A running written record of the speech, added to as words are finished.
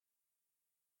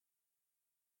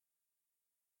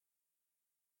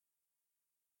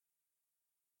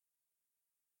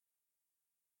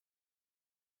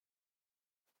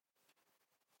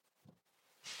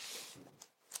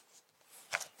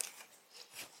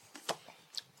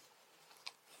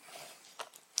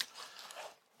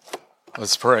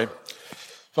Let's pray.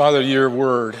 Father, your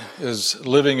word is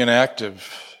living and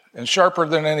active and sharper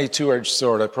than any two-edged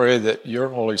sword. I pray that your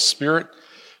Holy Spirit,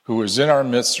 who is in our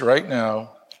midst right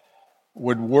now,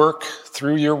 would work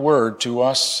through your word to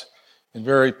us in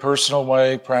very personal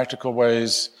way, practical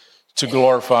ways, to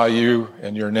glorify you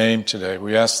and your name today.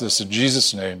 We ask this in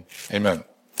Jesus' name. Amen.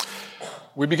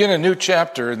 We begin a new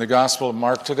chapter in the Gospel of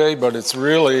Mark today, but it's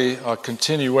really a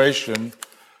continuation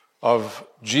of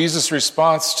Jesus'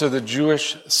 response to the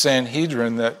Jewish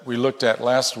Sanhedrin that we looked at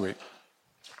last week.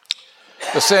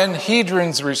 The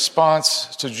Sanhedrin's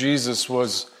response to Jesus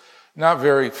was not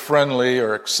very friendly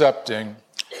or accepting.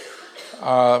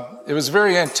 It was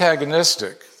very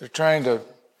antagonistic. They're trying to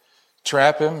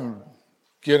trap him,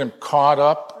 get him caught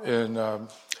up and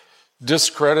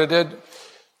discredited.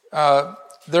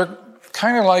 They're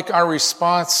kind of like our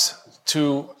response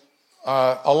to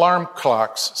alarm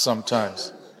clocks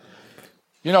sometimes.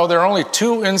 You know, there are only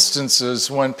two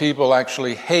instances when people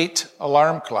actually hate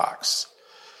alarm clocks: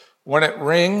 when it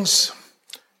rings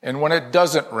and when it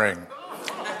doesn't ring.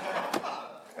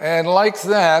 And like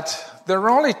that, there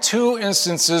are only two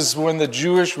instances when the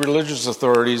Jewish religious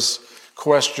authorities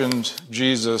questioned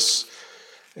Jesus,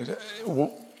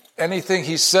 anything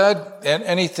he said and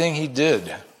anything he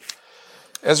did.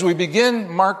 As we begin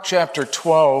Mark chapter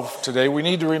 12 today, we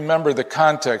need to remember the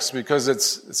context because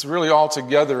it's really all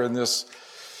together in this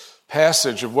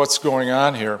passage of what's going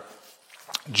on here.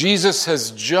 Jesus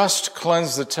has just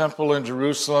cleansed the temple in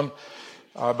Jerusalem.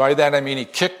 By that I mean he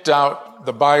kicked out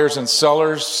the buyers and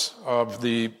sellers of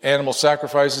the animal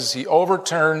sacrifices. He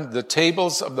overturned the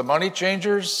tables of the money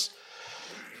changers.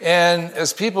 And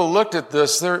as people looked at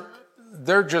this,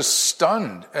 they're just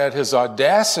stunned at his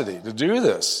audacity to do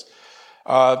this.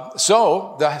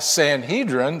 So the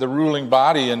Sanhedrin, the ruling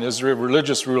body in Israel,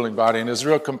 religious ruling body in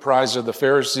Israel, comprised of the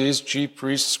Pharisees, chief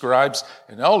priests, scribes,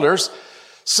 and elders,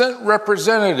 sent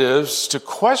representatives to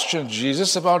question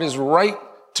Jesus about his right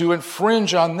to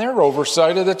infringe on their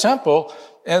oversight of the temple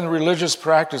and religious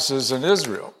practices in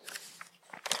Israel.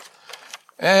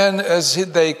 And as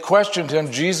they questioned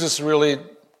him, Jesus really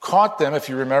caught them, if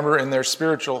you remember, in their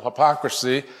spiritual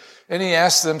hypocrisy, and he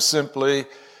asked them simply,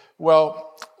 well,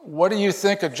 what do you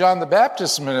think of John the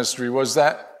Baptist's ministry? Was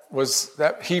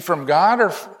that he from God,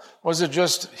 or was it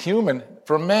just human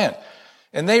from man?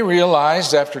 And they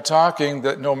realized after talking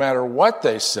that no matter what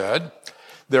they said,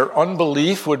 their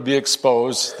unbelief would be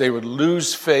exposed. They would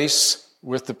lose face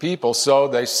with the people. So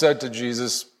they said to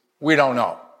Jesus, we don't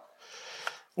know.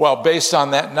 Well, based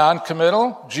on that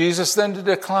non-committal, Jesus then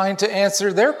declined to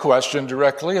answer their question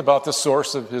directly about the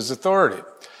source of his authority.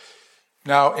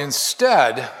 Now,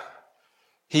 instead,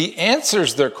 he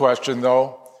answers their question,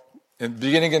 though,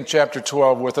 beginning in chapter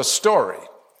 12 with a story,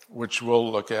 which we'll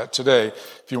look at today.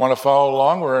 If you want to follow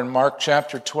along, we're in Mark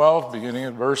chapter 12, beginning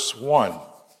in verse 1.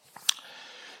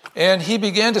 And he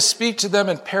began to speak to them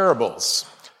in parables.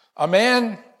 A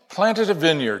man planted a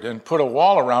vineyard and put a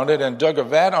wall around it and dug a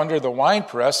vat under the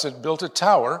winepress and built a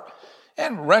tower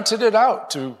and rented it out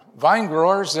to vine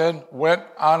growers and went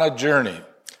on a journey.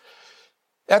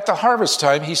 At the harvest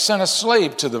time, he sent a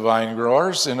slave to the vine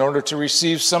growers in order to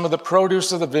receive some of the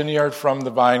produce of the vineyard from the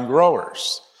vine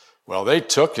growers. Well, they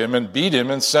took him and beat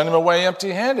him and sent him away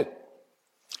empty-handed.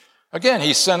 Again,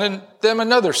 he sent them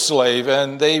another slave,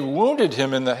 and they wounded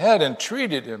him in the head and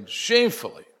treated him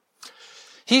shamefully.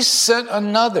 He sent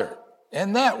another,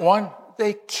 and that one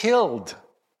they killed.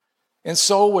 And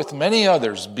so with many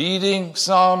others, beating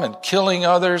some and killing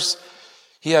others,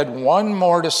 he had one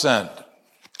more to send,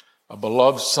 a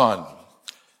beloved son.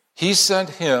 He sent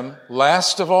him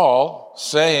last of all,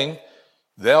 saying,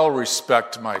 they'll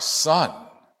respect my son.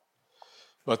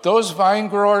 But those vine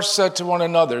growers said to one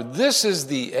another, this is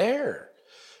the heir.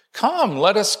 Come,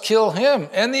 let us kill him,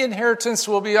 and the inheritance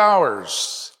will be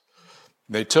ours.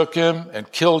 They took him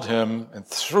and killed him and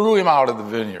threw him out of the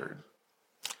vineyard.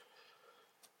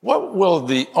 What will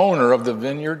the owner of the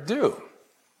vineyard do?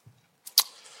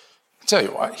 Tell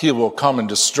you what, he will come and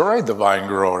destroy the vine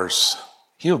growers.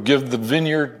 He'll give the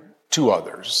vineyard to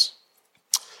others.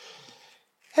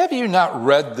 Have you not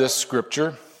read this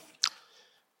scripture?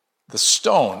 The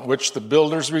stone which the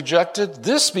builders rejected,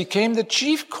 this became the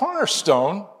chief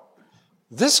cornerstone.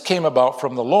 This came about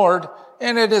from the Lord,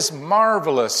 and it is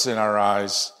marvelous in our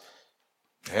eyes.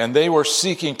 And they were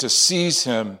seeking to seize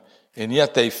him, and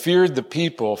yet they feared the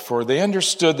people, for they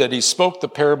understood that he spoke the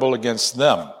parable against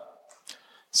them.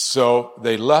 So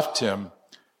they left him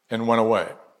and went away.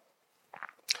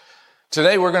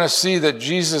 Today we're going to see that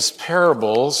Jesus'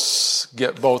 parables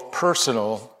get both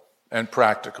personal and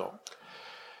practical.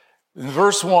 In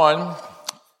verse 1,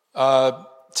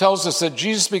 tells us that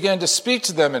Jesus began to speak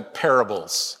to them in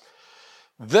parables.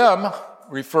 Them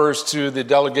refers to the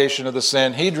delegation of the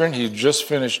Sanhedrin he just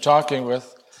finished talking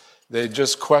with. They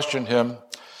just questioned him.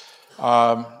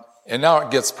 And now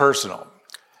it gets personal.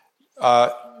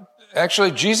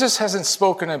 Actually, Jesus hasn't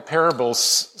spoken in parables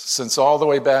since all the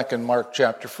way back in Mark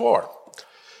chapter 4.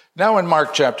 Now in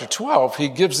Mark chapter 12, he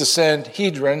gives the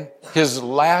Sanhedrin his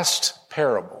last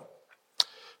parable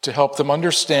to help them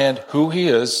understand who he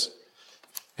is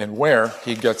and where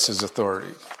he gets his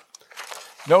authority.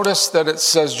 Notice that it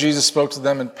says Jesus spoke to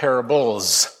them in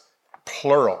parables,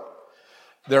 plural.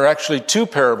 There are actually two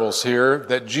parables here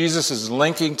that Jesus is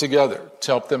linking together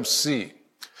to help them see.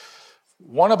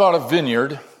 One about a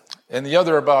vineyard and the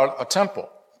other about a temple.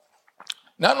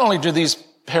 Not only do these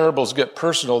parables get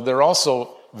personal, they're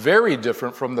also very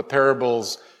different from the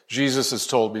parables Jesus has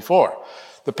told before.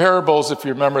 The parables, if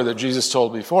you remember, that Jesus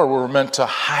told before were meant to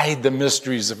hide the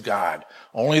mysteries of God.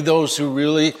 Only those who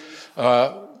really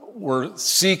were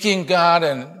seeking God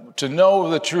and to know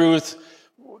the truth,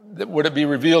 would it be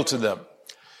revealed to them.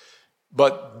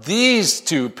 But these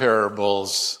two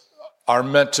parables are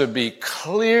meant to be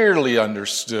clearly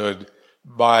understood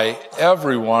by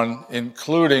everyone,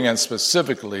 including and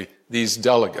specifically these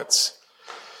delegates.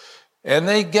 And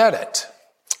they get it.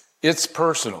 It's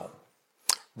personal.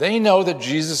 They know that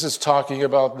Jesus is talking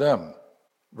about them.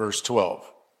 Verse 12.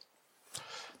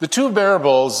 The two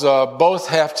parables both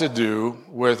have to do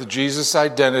with Jesus'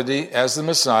 identity as the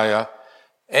Messiah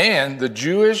and the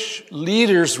Jewish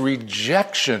leaders'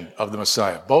 rejection of the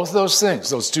Messiah. Both those things,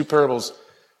 those two parables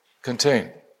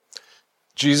contain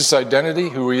Jesus' identity,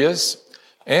 who he is,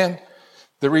 and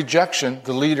the rejection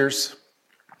the leaders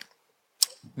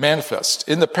manifest.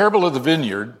 In the parable of the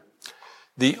vineyard,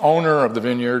 the owner of the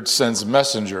vineyard sends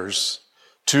messengers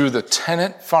to the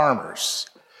tenant farmers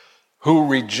who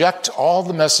reject all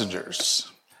the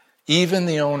messengers, even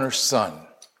the owner's son.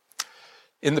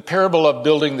 In the parable of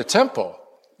building the temple,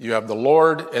 you have the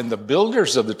Lord and the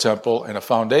builders of the temple and a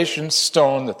foundation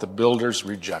stone that the builders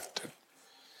rejected.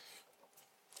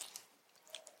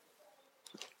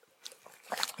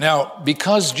 Now,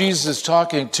 because Jesus is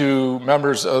talking to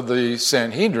members of the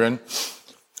Sanhedrin,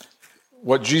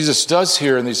 what Jesus does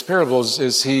here in these parables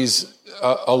is he's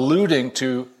alluding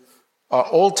to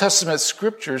Old Testament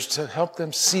scriptures to help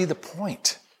them see the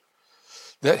point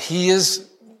that he has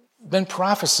been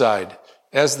prophesied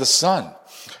as the Son.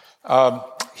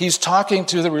 He's talking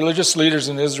to the religious leaders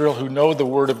in Israel who know the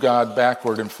Word of God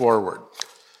backward and forward.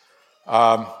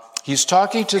 He's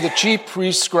talking to the chief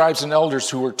priests, scribes, and elders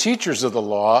who were teachers of the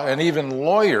law and even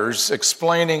lawyers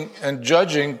explaining and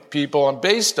judging people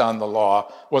based on the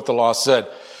law, what the law said.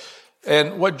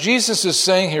 And what Jesus is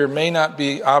saying here may not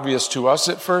be obvious to us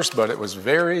at first, but it was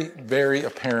very, very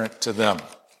apparent to them.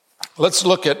 Let's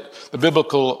look at the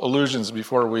biblical allusions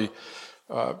before we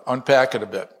unpack it a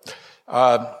bit.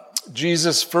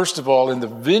 Jesus, first of all, in the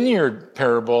vineyard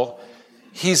parable,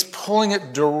 he's pulling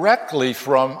it directly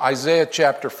from Isaiah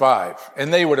chapter 5,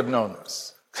 and they would have known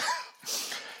this.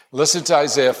 Listen to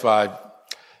Isaiah 5.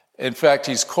 In fact,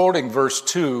 he's quoting verse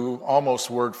 2 almost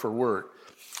word for word.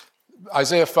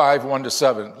 Isaiah 5,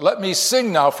 1-7. Let me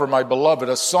sing now for my beloved,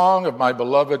 a song of my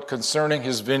beloved concerning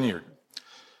his vineyard.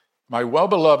 My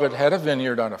well-beloved had a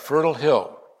vineyard on a fertile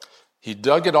hill. He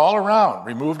dug it all around,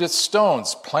 removed its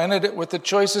stones, planted it with the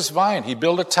choicest vine. He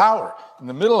built a tower in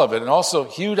the middle of it and also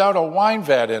hewed out a wine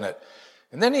vat in it.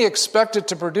 And then he expected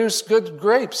to produce good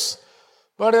grapes,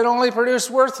 but it only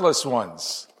produced worthless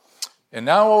ones. And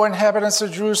now, O inhabitants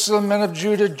of Jerusalem, men of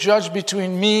Judah, judge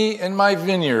between me and my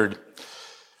vineyard.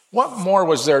 What more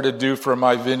was there to do for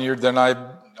my vineyard than I've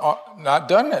not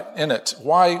done it in it?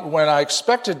 Why, when I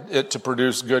expected it to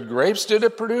produce good grapes, did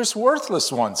it produce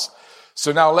worthless ones?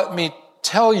 So now let me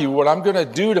tell you what I'm going to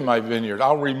do to my vineyard.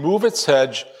 I'll remove its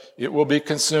hedge. It will be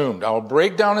consumed. I'll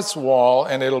break down its wall,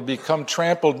 and it'll become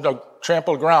trampled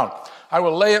ground. I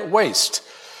will lay it waste.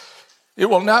 It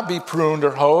will not be pruned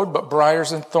or hoed, but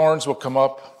briars and thorns will come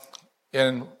up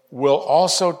and will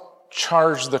also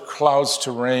charge the clouds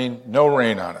to rain, no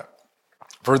rain on it.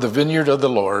 For the vineyard of the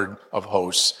Lord of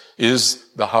hosts is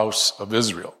the house of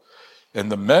Israel,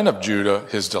 and the men of Judah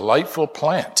his delightful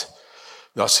plant.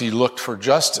 Thus he looked for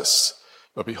justice,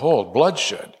 but behold,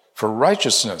 bloodshed, for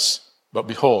righteousness, but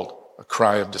behold, a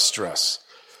cry of distress.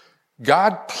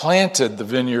 God planted the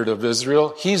vineyard of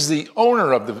Israel. He's the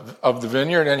owner of the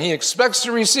vineyard, and he expects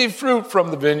to receive fruit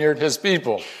from the vineyard, his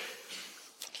people.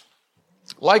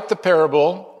 Like the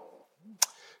parable,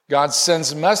 God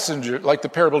sends messengers, like the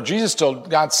parable Jesus told,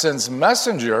 God sends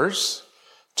messengers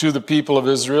to the people of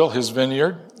Israel, his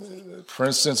vineyard. For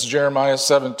instance, Jeremiah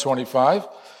 7:25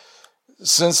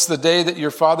 Since the day that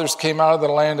your fathers came out of the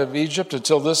land of Egypt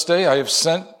until this day, I have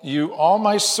sent you all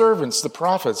my servants, the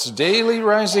prophets, daily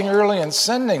rising early and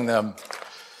sending them.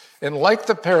 And like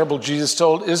the parable Jesus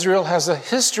told, Israel has a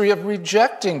history of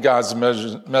rejecting God's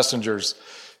messengers,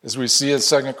 as we see in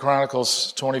 2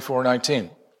 Chronicles 24:19.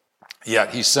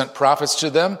 Yet he sent prophets to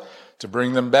them to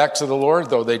bring them back to the Lord.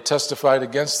 Though they testified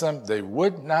against them, they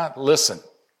would not listen.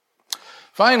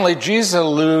 Finally, Jesus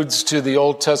alludes to the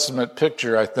Old Testament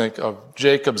picture, I think, of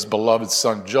Jacob's beloved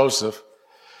son Joseph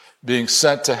being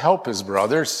sent to help his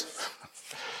brothers.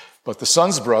 But the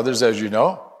son's brothers, as you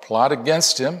know, plot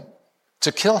against him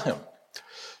to kill him.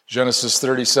 Genesis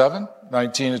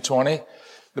 37:19-20.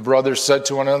 The brothers said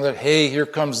to one another, "Hey, here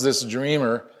comes this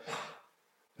dreamer.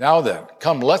 Now then,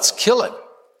 come, let's kill him.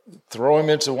 Throw him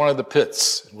into one of the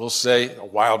pits. We'll say a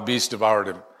wild beast devoured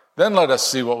him. Then let us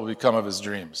see what will become of his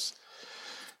dreams."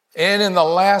 And in the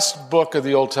last book of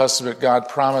the Old Testament, God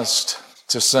promised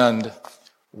to send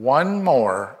one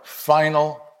more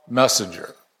final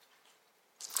messenger.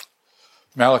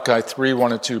 Malachi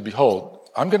 3:1-2, "Behold,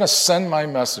 I'm going to send my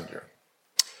messenger.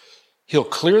 He'll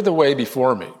clear the way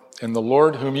before me, and the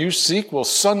Lord whom you seek will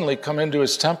suddenly come into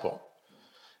his temple.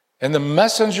 And the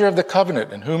messenger of the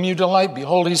covenant in whom you delight,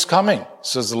 behold, he's coming,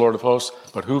 says the Lord of hosts.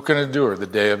 But who can endure the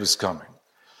day of his coming?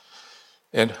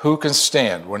 And who can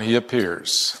stand when he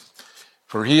appears?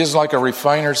 For he is like a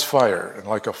refiner's fire and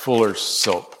like a fuller's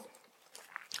soap."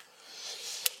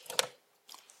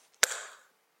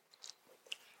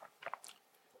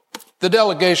 The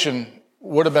delegation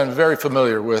would have been very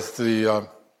familiar with the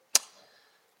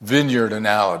vineyard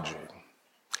analogy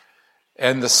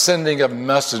and the sending of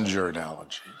messenger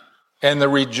analogy and the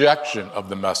rejection of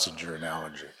the messenger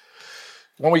analogy.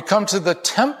 When we come to the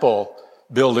temple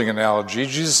building analogy,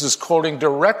 Jesus is quoting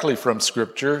directly from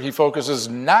Scripture. He focuses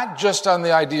not just on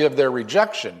the idea of their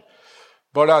rejection,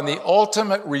 but on the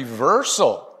ultimate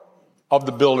reversal of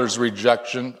the builder's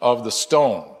rejection of the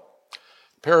stone.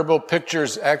 Parable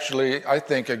pictures actually, I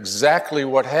think, exactly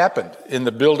what happened in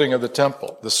the building of the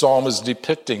temple. The psalm is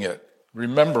depicting it,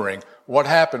 remembering what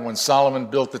happened when Solomon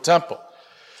built the temple.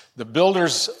 The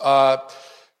builders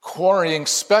quarrying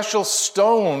special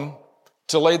stone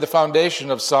to lay the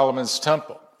foundation of Solomon's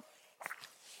temple.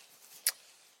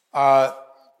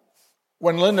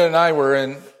 When Linda and I were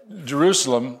in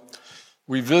Jerusalem,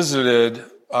 we visited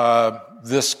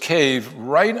this cave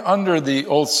right under the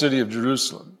old city of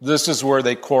Jerusalem. This is where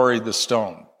they quarried the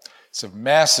stone. It's a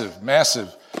massive,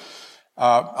 massive.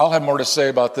 I'll have more to say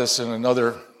about this in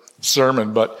another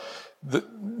sermon, but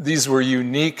these were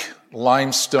unique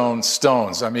limestone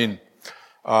stones.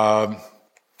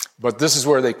 But this is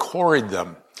where they quarried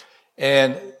them.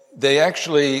 And they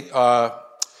actually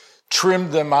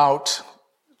trimmed them out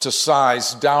to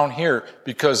size down here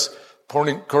because,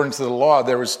 according to the law,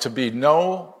 there was to be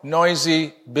no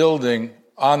noisy building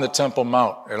on the Temple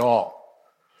Mount at all.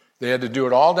 They had to do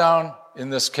it all down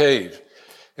in this cave.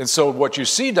 And so what you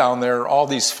see down there are all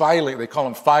these filings, they call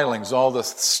them filings, all the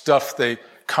stuff they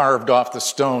carved off the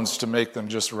stones to make them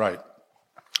just right.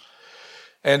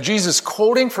 And Jesus,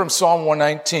 quoting from Psalm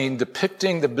 119,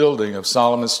 depicting the building of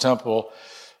Solomon's temple,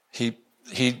 he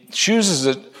chooses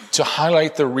it to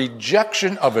highlight the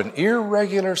rejection of an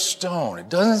irregular stone. It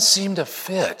doesn't seem to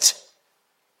fit.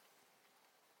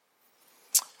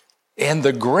 And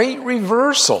the great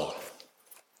reversal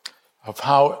of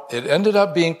how it ended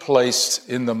up being placed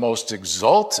in the most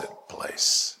exalted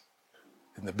place,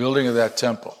 in the building of that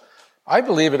temple. I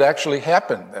believe it actually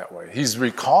happened that way. He's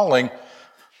recalling,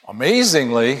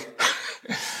 amazingly,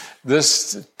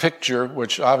 this picture,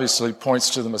 which obviously points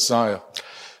to the Messiah.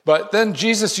 But then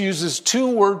Jesus uses two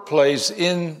word plays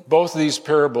in both of these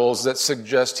parables that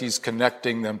suggest he's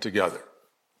connecting them together.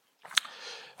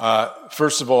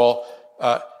 First of all,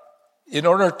 in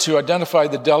order to identify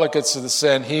the delegates of the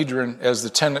Sanhedrin as the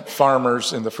tenant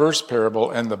farmers in the first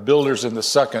parable and the builders in the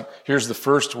second, here's the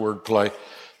first word play.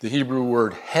 The Hebrew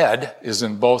word head is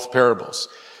in both parables.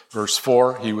 Verse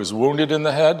 4, he was wounded in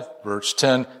the head. Verse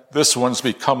 10, this one's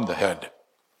become the head.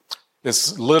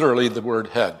 It's literally the word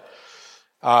head.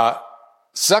 The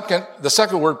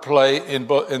second word play in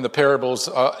the parables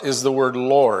is the word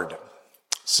Lord.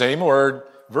 Same word.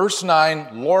 Verse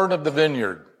 9, Lord of the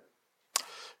vineyard.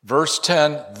 Verse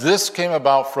 10, this came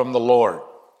about from the Lord.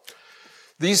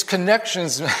 These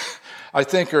connections, I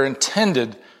think, are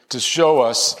intended to show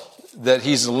us that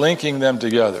he's linking them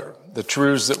together. The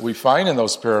truths that we find in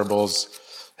those parables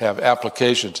have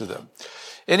application to them.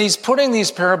 And he's putting these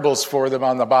parables for them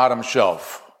on the bottom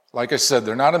shelf. Like I said,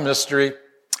 they're not a mystery.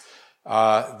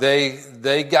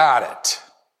 They got it.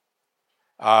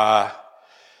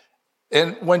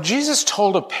 And when Jesus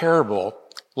told a parable,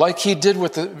 Like he did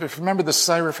with remember the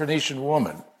Syrophoenician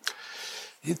woman.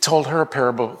 He told her a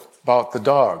parable about the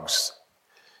dogs.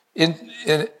 And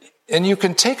you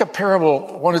can take a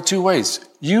parable one of two ways.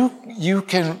 You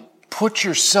can put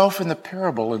yourself in the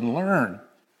parable and learn.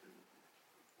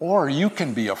 Or you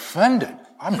can be offended.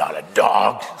 I'm not a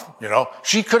dog,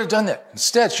 She could have done that.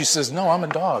 Instead, she says, no, I'm a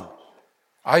dog.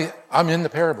 I'm in the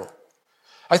parable.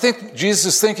 I think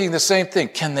Jesus is thinking the same thing.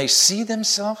 Can they see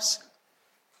themselves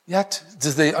yet?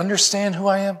 Do they understand who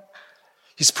I am?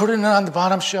 He's putting it on the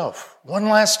bottom shelf one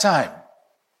last time.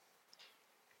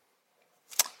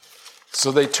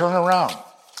 So they turn around.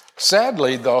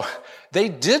 Sadly, though, they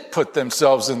did put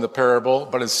themselves in the parable,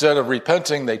 but instead of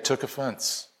repenting, they took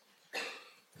offense.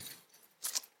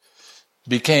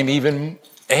 Became even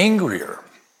angrier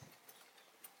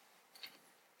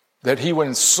that he would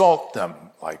insult them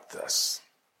like this.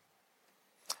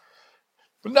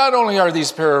 But not only are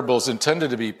these parables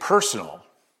intended to be personal,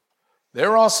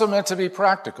 they're also meant to be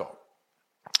practical.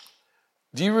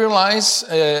 Do you realize,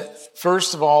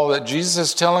 first of all, that Jesus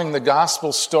is telling the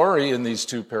gospel story in these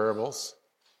two parables?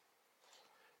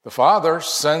 The Father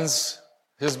sends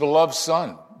his beloved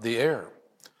Son, the heir.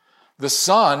 The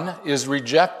Son is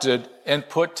rejected and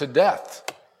put to death.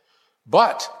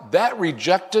 But that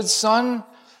rejected Son,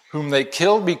 whom they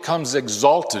killed, becomes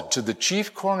exalted to the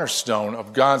chief cornerstone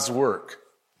of God's work.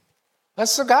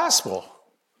 That's the gospel.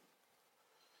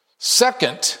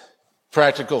 Second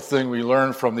practical thing we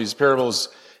learn from these parables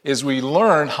is we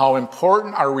learn how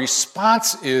important our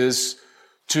response is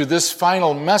to this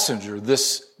final messenger,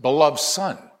 this beloved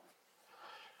Son.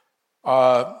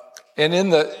 And in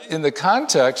the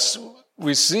context,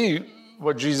 we see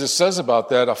what Jesus says about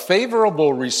that. A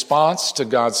favorable response to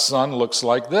God's Son looks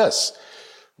like this.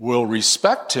 We'll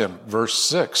respect him, verse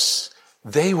 6.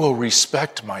 They will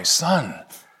respect my Son.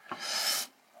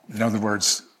 In other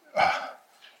words,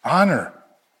 honor.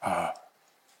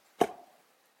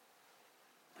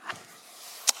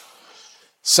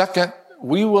 Second,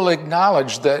 we will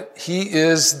acknowledge that he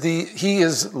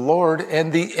is Lord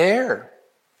and the heir.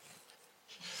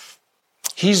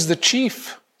 He's the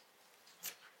chief.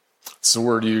 That's the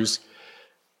word used.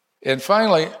 And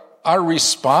finally, our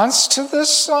response to this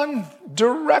Son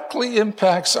directly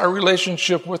impacts our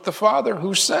relationship with the Father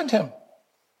who sent him.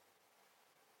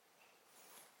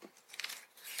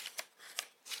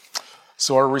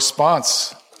 So our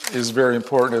response is very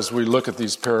important as we look at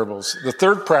these parables. The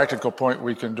third practical point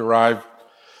we can derive,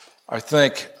 I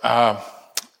think,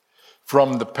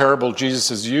 from the parable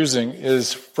Jesus is using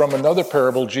is from another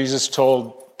parable Jesus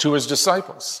told to his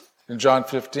disciples in John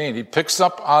 15. He picks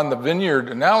up on the vineyard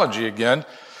analogy again,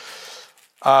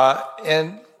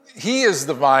 and he is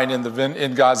the vine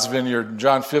in God's vineyard. In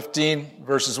John 15,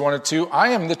 verses 1 and 2, I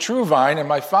am the true vine, and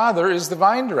my Father is the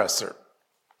vine dresser.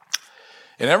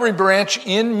 And every branch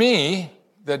in me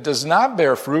that does not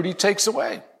bear fruit, he takes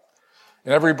away.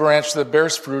 And every branch that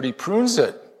bears fruit, he prunes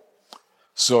it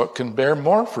so it can bear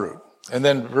more fruit. And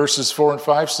then verses 4 and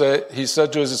 5 say, he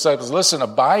said to his disciples, listen,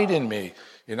 abide in me,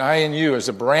 and I in you. As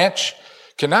a branch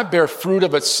cannot bear fruit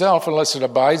of itself unless it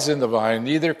abides in the vine,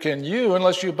 neither can you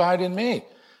unless you abide in me.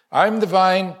 I'm the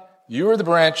vine, you are the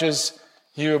branches.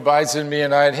 He who abides in me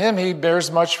and I in him, he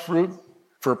bears much fruit.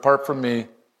 For apart from me,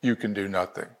 you can do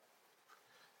nothing.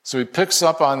 So he picks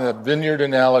up on the vineyard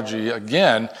analogy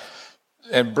again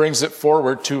and brings it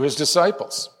forward to his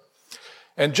disciples.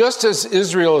 And just as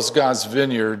Israel is God's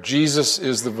vineyard, Jesus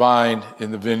is the vine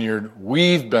in the vineyard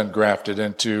we've been grafted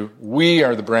into. We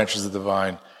are the branches of the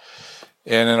vine.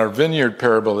 And in our vineyard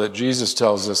parable that Jesus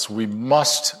tells us, we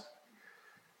must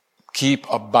keep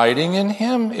abiding in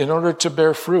him in order to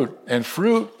bear fruit. And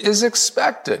fruit is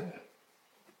expected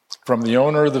from the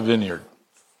owner of the vineyard.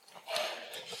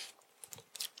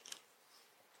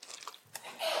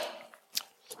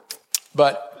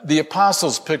 But the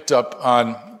apostles picked up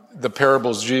on the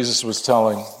parables Jesus was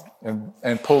telling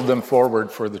and pulled them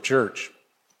forward for the church.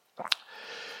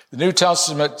 The New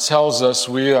Testament tells us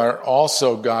we are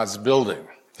also God's building,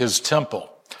 his temple,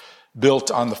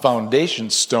 built on the foundation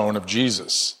stone of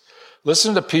Jesus.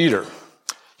 Listen to Peter.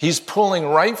 He's pulling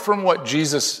right from what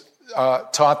Jesus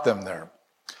taught them there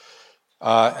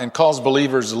and calls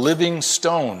believers living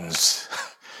stones.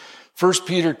 1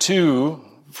 Peter 2,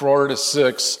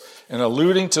 4-6, and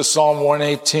alluding to Psalm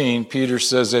 118, Peter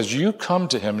says, as you come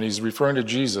to him, and he's referring to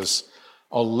Jesus,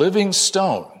 a living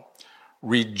stone,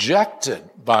 rejected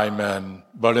by men,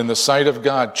 but in the sight of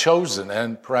God, chosen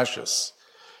and precious.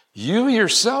 You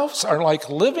yourselves are like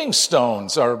living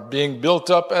stones, are being built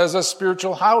up as a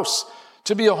spiritual house,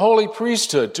 to be a holy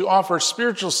priesthood, to offer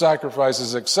spiritual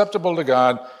sacrifices acceptable to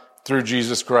God through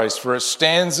Jesus Christ. For it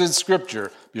stands in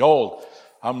Scripture, behold,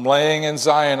 I'm laying in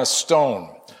Zion a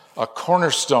stone, a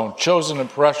cornerstone, chosen and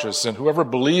precious, and whoever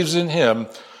believes in him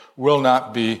will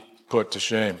not be put to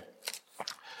shame.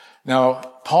 Now,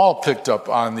 Paul picked up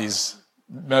on these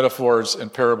metaphors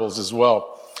and parables as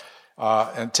well,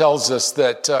 and tells us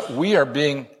that we are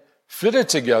being fitted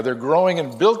together, growing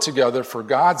and built together for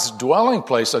God's dwelling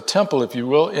place, a temple, if you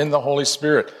will, in the Holy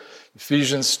Spirit.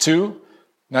 Ephesians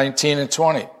 2:19 and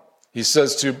 20. He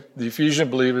says to the Ephesian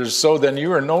believers, so then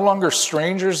you are no longer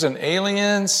strangers and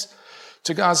aliens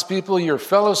to God's people. You're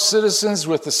fellow citizens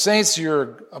with the saints.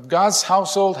 You're of God's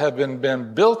household, have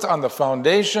been built on the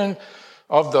foundation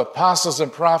of the apostles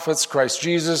and prophets, Christ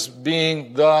Jesus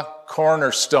being the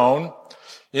cornerstone,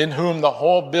 in whom the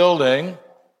whole building,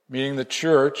 meaning the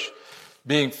church,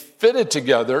 being fitted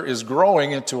together is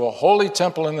growing into a holy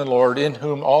temple in the Lord, in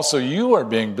whom also you are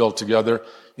being built together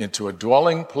into a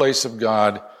dwelling place of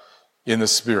God in the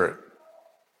Spirit.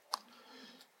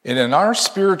 And in our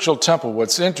spiritual temple,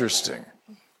 what's interesting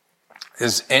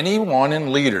is anyone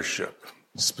in leadership,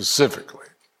 specifically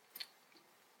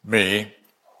me,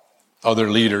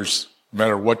 other leaders, no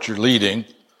matter what you're leading,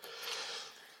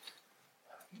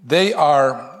 they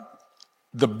are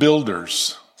the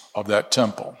builders of that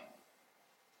temple,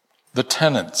 the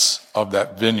tenants of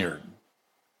that vineyard,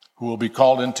 who will be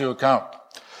called into account.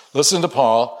 Listen to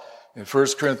Paul in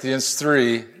 1 Corinthians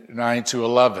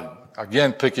 3:9-11.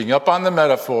 Again, picking up on the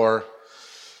metaphor,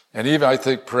 and even, I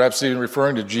think, perhaps even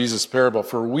referring to Jesus' parable,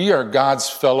 for we are God's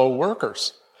fellow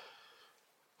workers.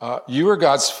 You are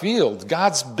God's field,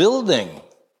 God's building.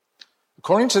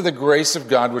 According to the grace of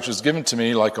God, which was given to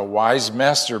me like a wise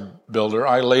master builder,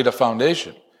 I laid a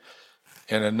foundation,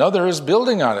 and another is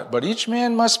building on it. But each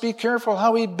man must be careful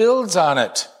how he builds on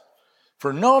it.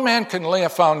 For no man can lay a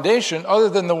foundation other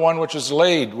than the one which is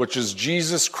laid, which is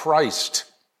Jesus Christ.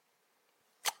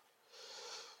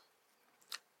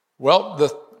 Well, the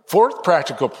fourth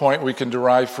practical point we can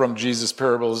derive from Jesus'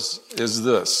 parables is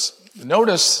this.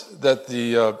 Notice that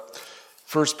the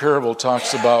first parable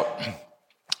talks about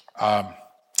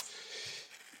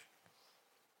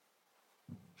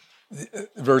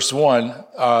verse 1,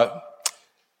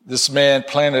 this man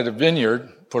planted a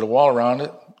vineyard, put a wall around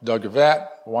it, dug a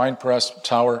vat, wine press,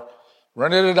 tower,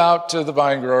 rented it out to the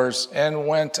vine growers, and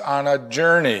went on a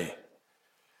journey.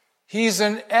 He's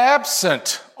an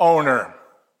absent owner.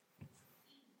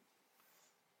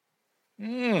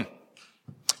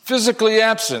 Physically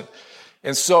absent.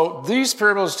 And so these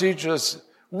parables teach us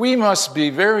we must be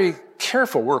very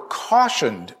careful. We're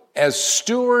cautioned as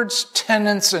stewards,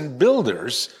 tenants, and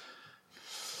builders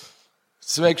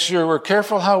to make sure we're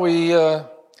careful how we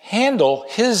handle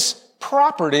his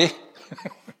property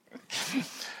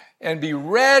and be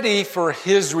ready for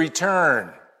his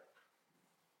return.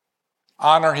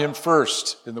 Honor him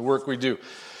first in the work we do.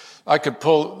 I could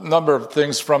pull a number of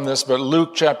things from this, but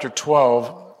Luke chapter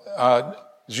 12,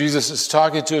 Jesus is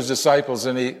talking to his disciples,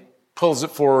 and he pulls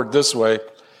it forward this way.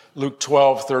 Luke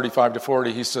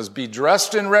 12:35-40, he says, be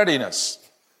dressed in readiness.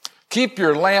 Keep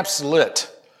your lamps lit.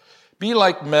 Be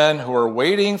like men who are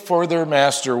waiting for their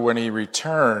master when he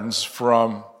returns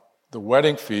from the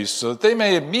wedding feast, so that they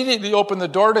may immediately open the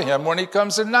door to him when he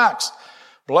comes and knocks.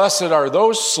 Blessed are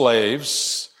those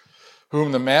slaves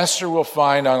whom the master will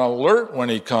find on alert when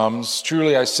he comes.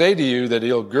 Truly I say to you that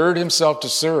he'll gird himself to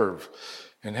serve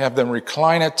and have them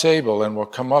recline at table and will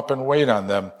come up and wait on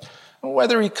them.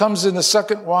 Whether he comes in the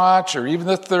second watch or even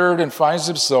the third and finds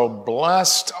them so,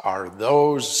 blessed are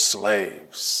those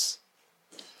slaves.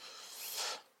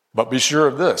 But be sure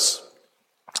of this,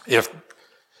 if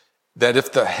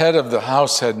the head of the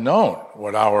house had known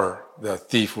what hour the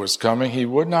thief was coming, he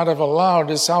would not have allowed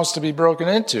his house to be broken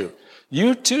into.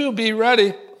 You too be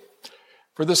ready,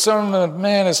 for the Son of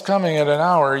Man is coming at an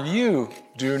hour you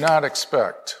do not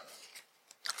expect.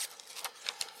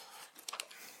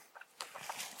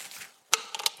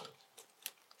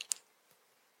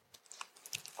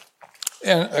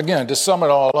 And again, to sum it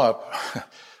all up,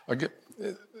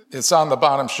 it's on the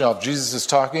bottom shelf. Jesus is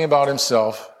talking about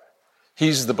himself.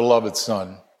 He's the beloved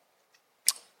Son,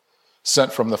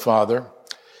 sent from the Father.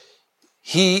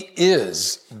 He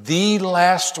is the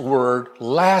last word,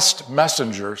 last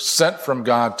messenger sent from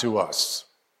God to us.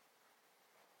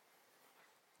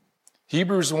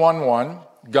 Hebrews 1:1,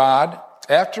 God,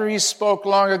 after he spoke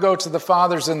long ago to the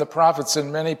fathers and the prophets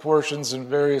in many portions in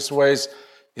various ways,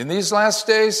 in these last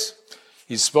days,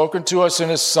 he's spoken to us in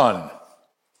his Son,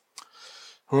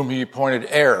 whom he appointed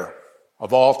heir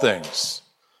of all things,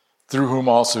 through whom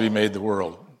also he made the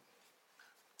world.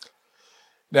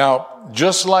 Now,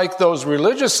 just like those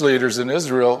religious leaders in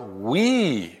Israel,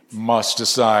 we must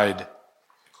decide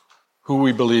who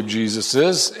we believe Jesus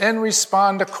is and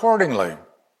respond accordingly.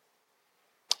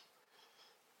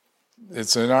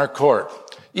 It's in our court.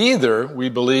 Either we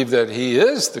believe that he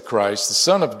is the Christ, the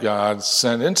Son of God,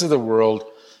 sent into the world,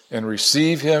 and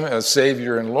receive him as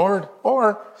Savior and Lord,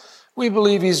 or we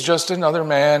believe he's just another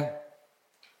man,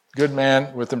 good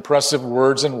man with impressive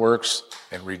words and works,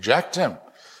 and reject him.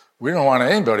 We don't want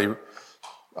anybody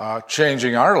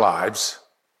changing our lives.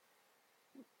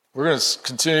 We're going to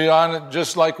continue on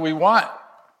just like we want.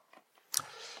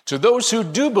 To those who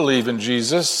do believe in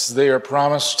Jesus, they are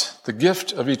promised the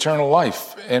gift of eternal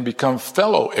life and become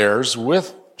fellow heirs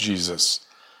with Jesus.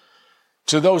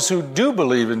 To those who do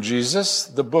believe in Jesus,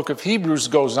 the book of Hebrews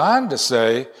goes on to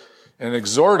say and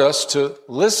exhort us to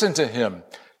listen to him,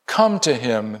 come to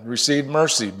him, receive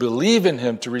mercy, believe in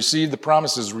him to receive the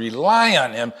promises, rely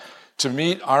on him to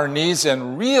meet our needs,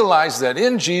 and realize that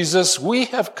in Jesus we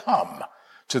have come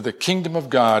to the kingdom of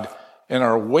God and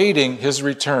are waiting his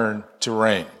return to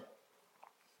reign.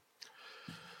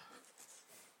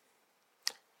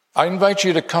 I invite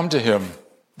you to come to him,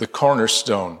 the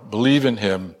cornerstone, believe in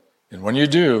him, and when you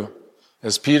do,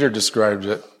 as Peter described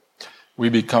it, we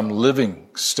become living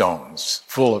stones,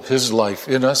 full of his life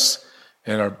in us,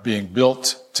 and are being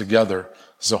built together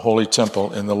as a holy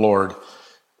temple in the Lord,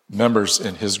 members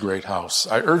in his great house.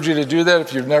 I urge you to do that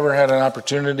if you've never had an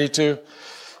opportunity to.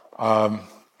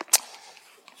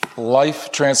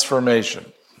 Life transformation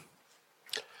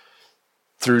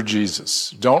through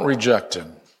Jesus. Don't reject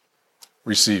him.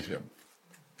 Receive him.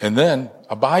 And then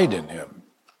abide in him.